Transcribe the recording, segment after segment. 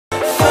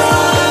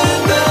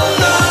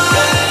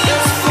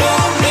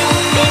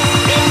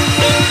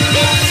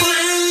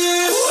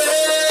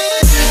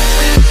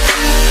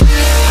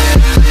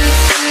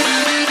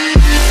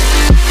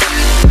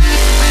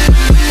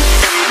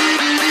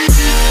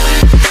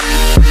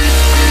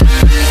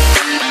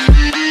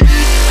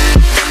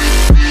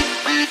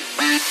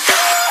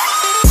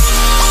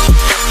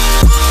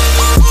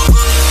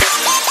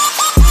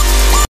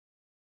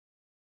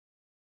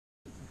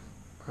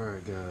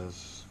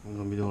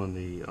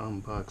doing the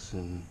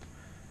unboxing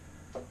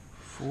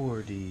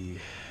for the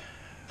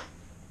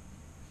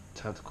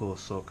Tactical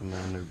Assault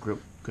Commander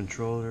Grip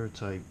Controller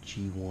Type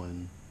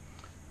G1.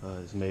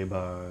 It's made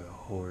by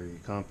Hori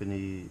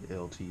Company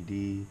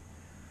Ltd.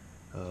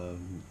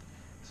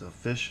 It's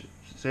official.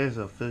 It says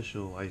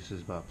official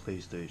license by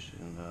PlayStation.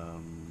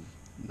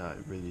 Not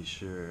really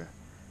sure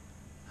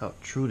how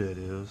true that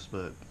is,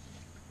 but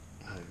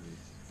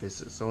if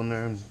it's on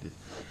there, it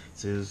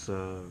says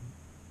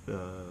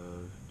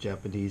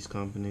Japanese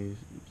company,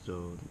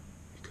 so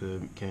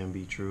it can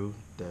be true.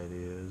 That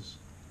is.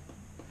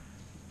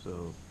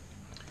 So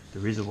the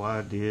reason why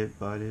I did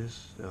buy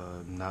this,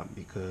 not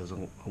because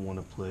I want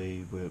to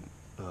play with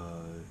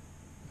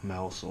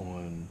mouse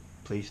on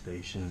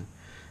PlayStation.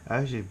 I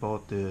actually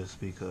bought this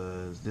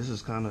because this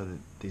is kind of the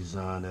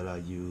design that I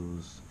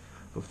use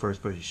for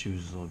first-person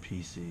shooters on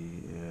PC,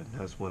 and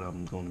that's what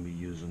I'm going to be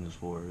using this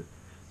for.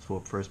 It's for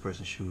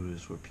first-person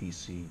shooters for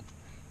PC.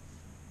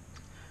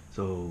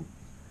 So,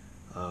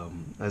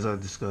 as I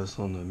discussed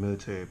on the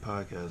military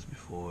podcast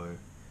before,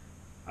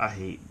 I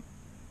hate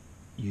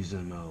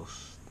using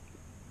mouse.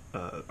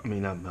 I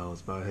mean, not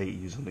mouse, but I hate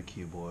using the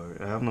keyboard.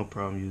 I have no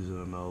problem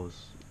using a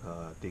mouse.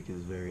 I think it's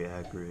very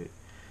accurate.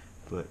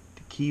 But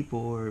the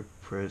keyboard,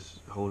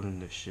 holding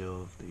the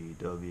shift, the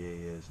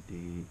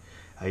WASD,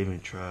 I even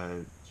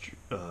tried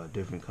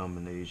different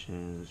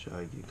combinations to try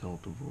to get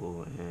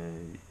comfortable,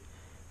 and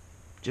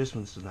just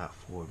was not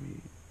for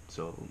me.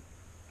 So,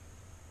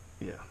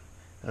 yeah,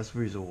 that's the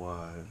reason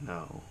why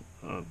now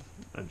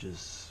I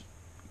just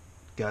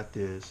got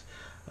this.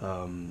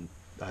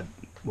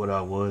 What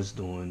I was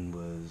doing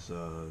was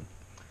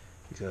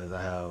because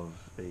I have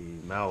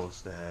a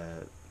mouse that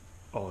had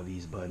all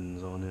these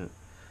buttons on it.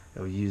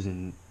 I was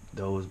using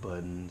those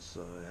buttons.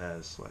 It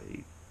has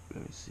like,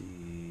 let me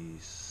see,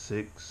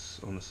 6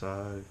 on the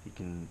side. You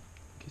can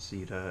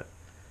see that.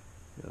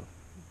 Yeah.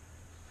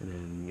 And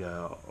then you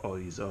got all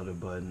these other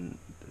buttons.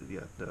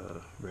 You got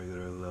the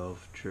regular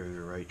left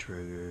trigger, right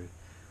trigger.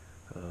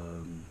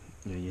 And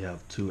you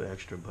have 2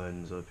 extra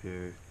buttons up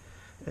here.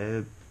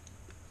 And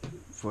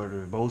for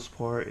the most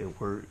part, it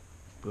worked,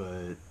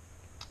 but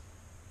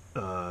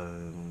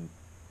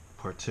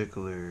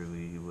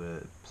particularly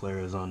with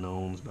Players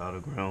Unknown's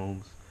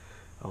Battlegrounds,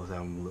 I was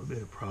having a little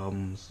bit of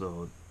problems.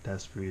 So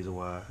that's the reason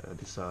why I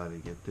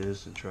decided to get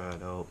this and try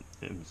it out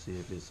and see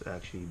if it's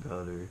actually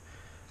better.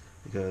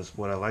 Because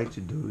what I like to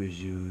do is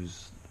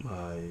use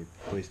my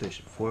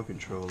PlayStation 4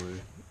 controller.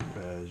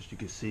 As you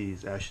can see,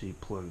 it's actually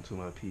plugged into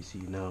my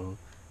PC now.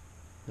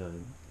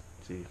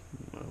 See,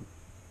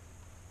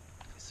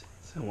 it's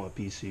on my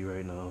PC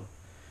right now.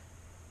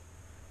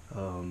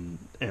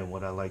 And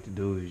what I like to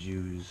do is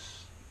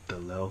use the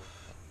left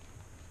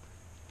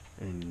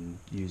and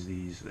use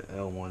these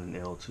L1 and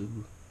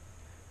L2.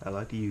 I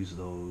like to use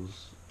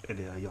those, and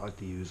then I like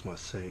to use my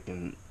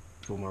second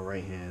for my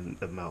right hand,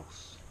 the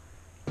mouse,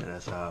 and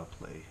that's how I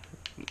play.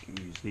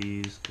 Use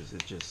these because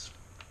it just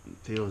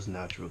feels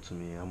natural to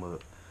me. I'm a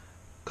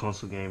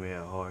console gamer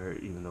at heart,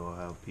 even though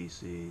I have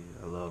PC.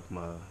 I love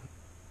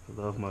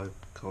my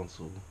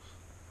consoles.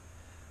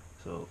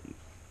 So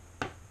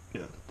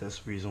yeah, that's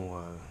the reason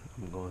why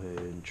I'm going ahead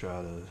and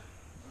try to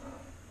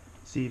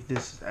see if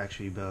this is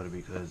actually better,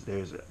 because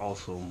there's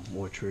also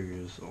more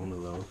triggers on the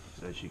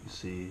left, as you can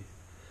see.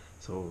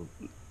 So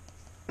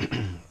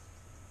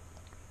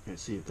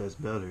let's see if that's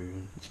better.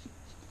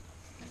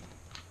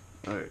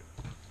 Alright,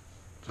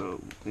 so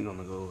we're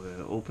gonna go ahead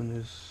and open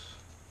this.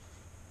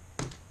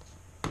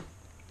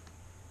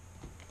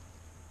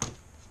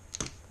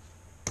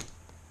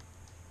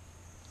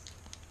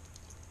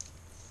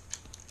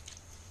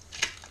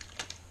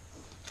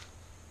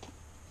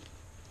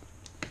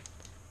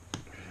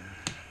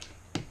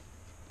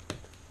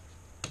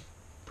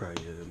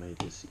 Probably should have made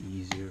this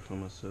easier for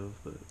myself,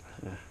 but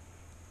you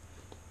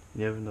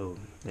never know.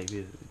 Maybe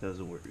it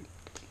doesn't work.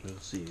 We'll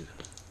see.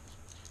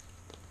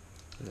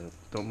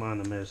 Don't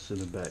mind the mess in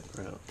the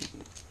background.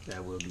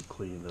 That will be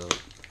cleaned up.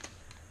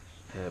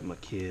 I had my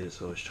kids,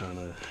 so I was trying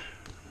to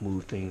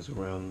move things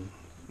around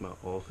my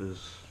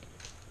office.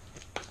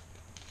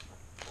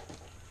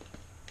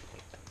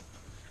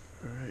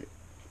 Alright.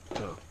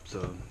 Oh,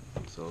 so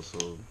it's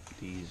also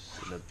these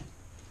at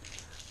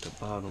the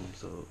bottom,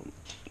 so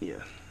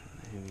yeah.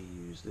 Let me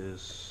use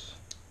this.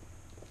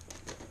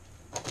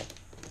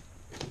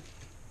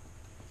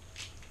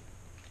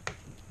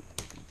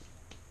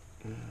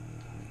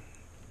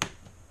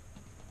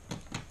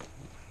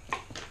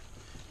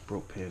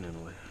 Broke pen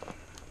anyway.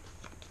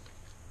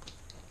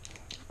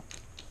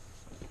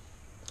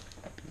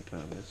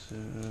 Got this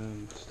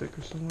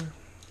sticker somewhere.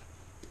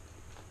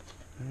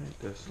 Alright,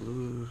 that's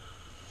loose.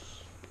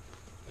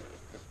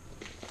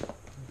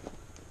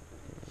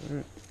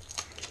 Alright.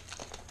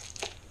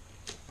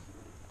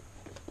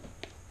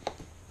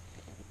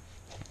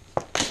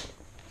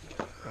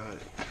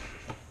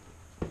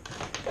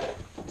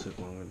 Took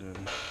longer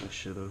than it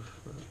should have.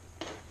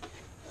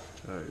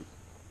 Alright,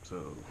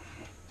 so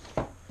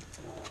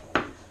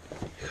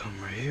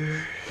come right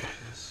here.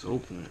 Let's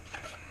open it.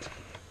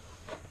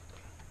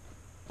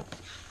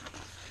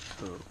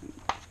 So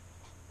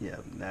yeah,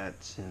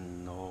 that's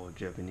in all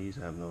Japanese.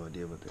 I have no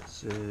idea what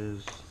this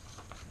is.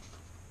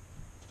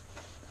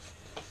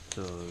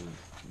 So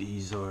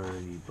these are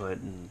the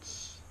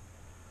buttons.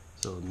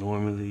 So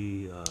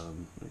normally,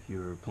 if you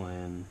were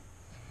playing,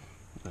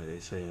 like they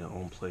say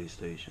on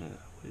PlayStation,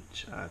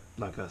 which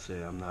like I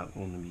said, I'm not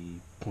going to be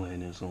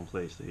playing this on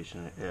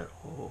PlayStation at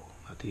all.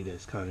 I think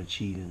that's kind of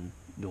cheating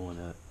doing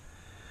that.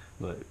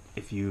 But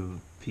if you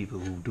people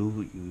who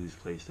do use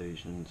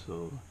PlayStation,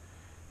 so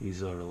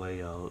these are the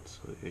layouts.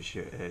 So it's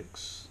your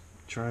X,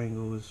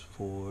 triangle is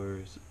 4,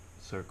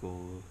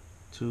 circle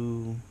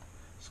 2,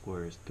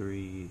 square is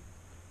 3,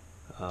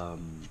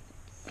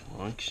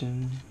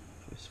 function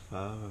is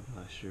 5. I'm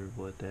not sure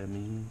what that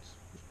means.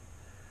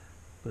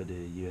 But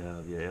then you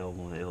have your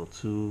L1,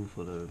 L2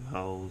 for the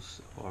mouse,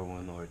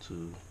 R1,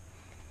 R2,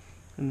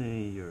 and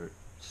then your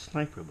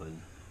sniper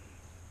button.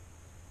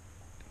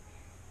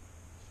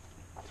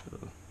 So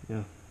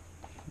yeah,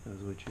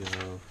 that's what you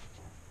have.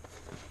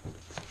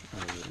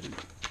 It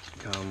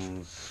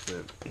comes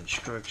with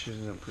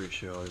instructions. I'm pretty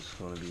sure it's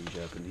going to be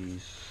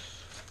Japanese.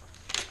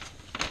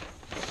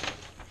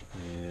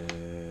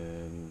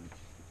 And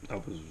I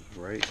was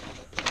right.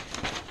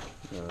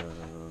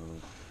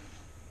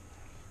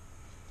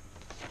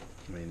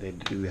 I mean, they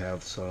do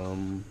have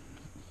some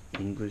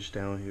English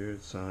down here.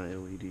 Sign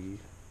LED,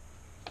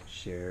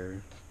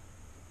 share.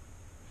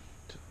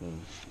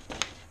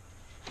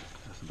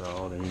 That's about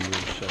all the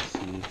English I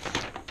see.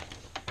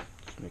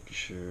 Just making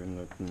sure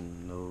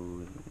nothing,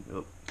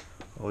 no,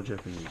 all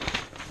Japanese.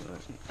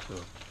 Right, so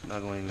I'm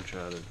not going to even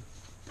try to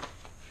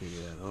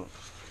figure that out.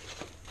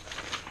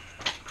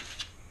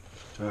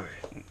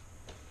 Alright.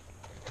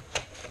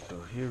 So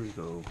here we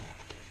go.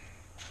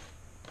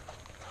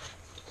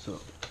 So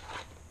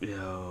we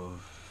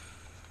have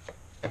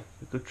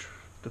the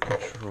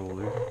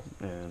controller,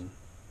 and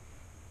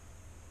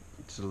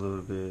it's a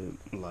little bit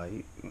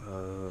light.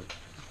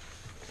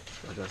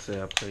 Like I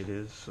said, I play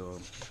this, so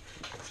I'm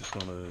just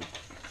gonna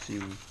see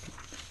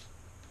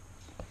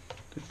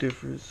the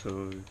difference.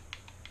 So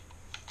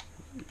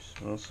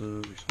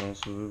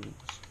responsive.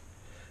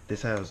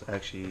 This has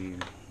actually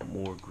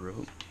more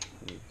grip.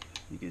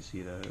 You can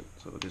see that.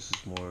 So this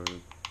is more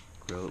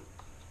grip.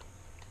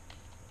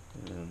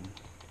 And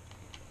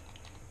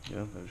yeah,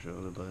 I'll show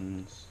the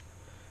buttons.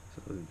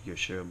 So your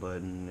share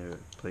button, your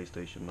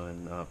PlayStation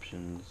button,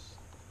 options,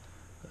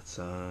 a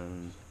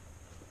sign,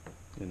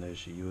 and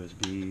there's your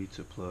USB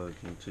to plug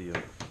into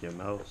your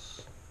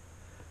mouse.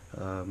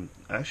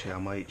 Actually, I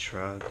might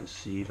try to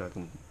see if I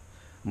can.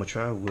 I'm gonna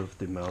try with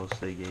the mouse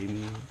they gave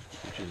me,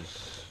 which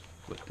is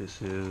what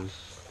this is.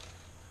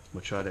 I'm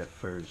gonna try that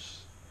first.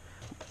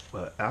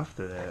 But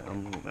after that,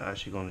 I'm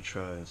actually gonna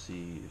try and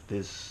see if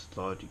this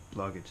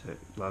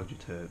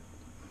Logitech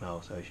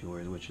mouse actually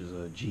works, which is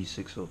a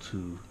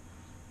G602.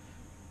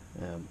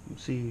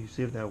 See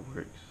if that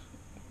works.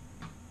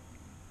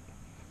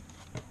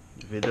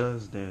 If it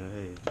does, then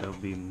hey, that'll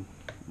be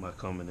my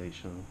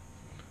combination.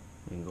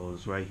 And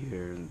goes right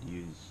here and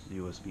use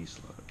USB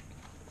slot.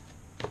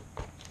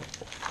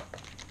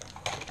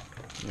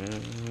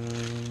 And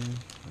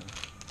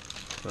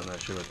I'm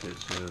not sure what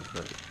this is,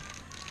 but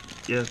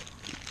yeah,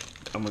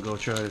 I'm gonna go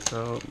try this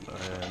out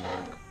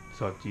and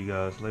talk to you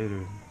guys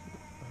later.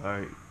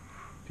 Alright,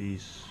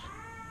 peace.